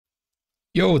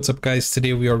Yo, what's up guys?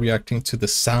 Today we are reacting to The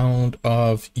Sound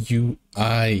of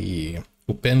UI,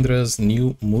 Upendra's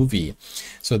new movie.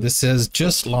 So this has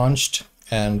just launched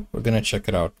and we're gonna check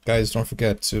it out. Guys, don't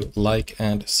forget to like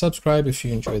and subscribe if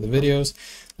you enjoy the videos.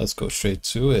 Let's go straight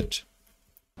to it.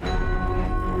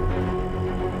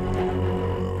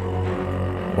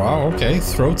 Wow, okay,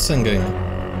 throat singing.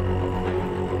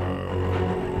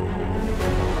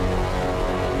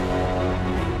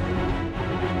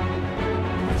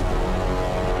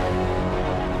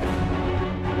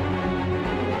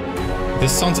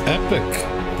 This sounds epic,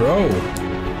 bro.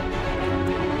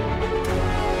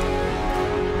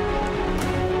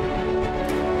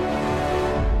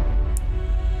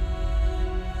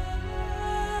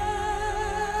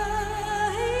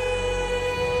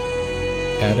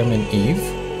 Adam and Eve.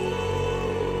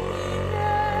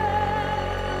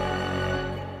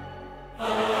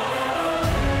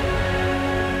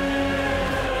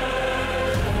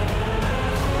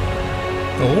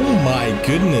 Oh my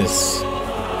goodness.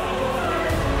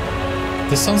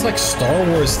 This sounds like Star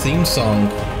Wars theme song.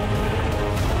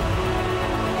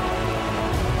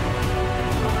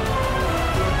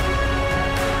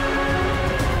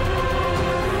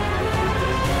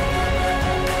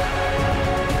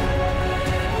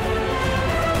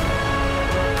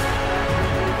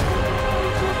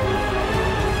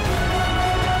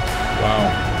 Wow.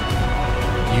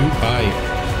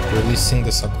 UI releasing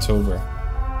this October.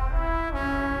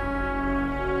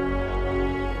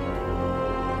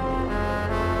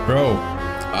 Bro,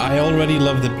 I already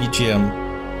love the BGM.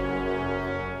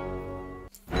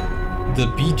 The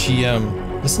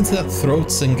BGM. Listen to that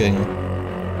throat singing.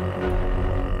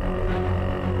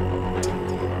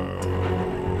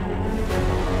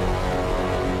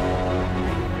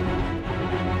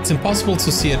 It's impossible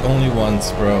to see it only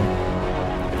once, bro.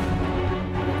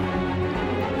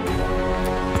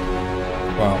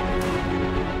 Wow.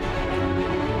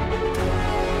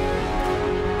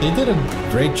 They did a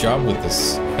great job with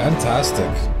this.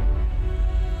 Fantastic.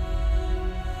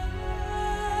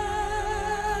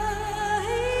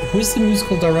 Who's the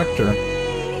musical director?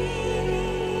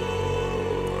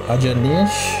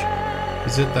 Ajaneesh?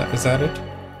 Is that it?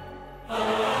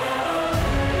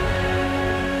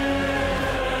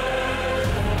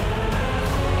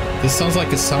 This sounds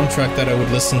like a soundtrack that I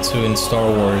would listen to in Star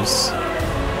Wars.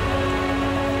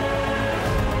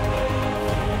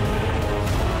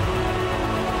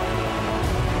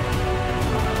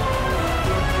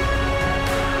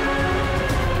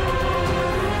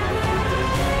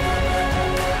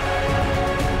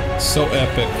 So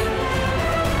epic.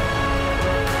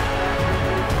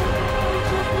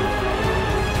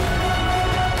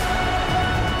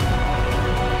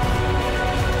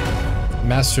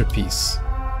 Masterpiece.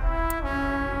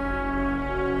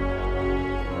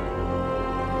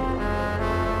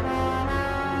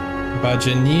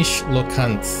 Ajaneesh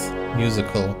Lokanth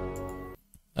musical.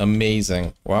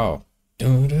 Amazing. Wow.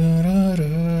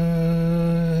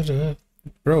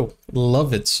 Bro,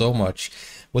 love it so much.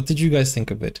 What did you guys think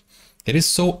of it? It is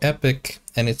so epic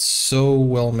and it's so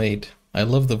well made. I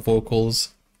love the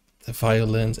vocals, the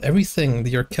violins, everything.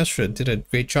 The orchestra did a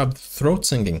great job. The throat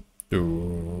singing.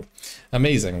 Ooh.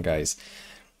 Amazing, guys.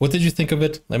 What did you think of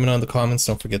it? Let me know in the comments.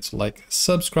 Don't forget to like,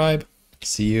 subscribe.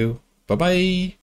 See you. Bye-bye.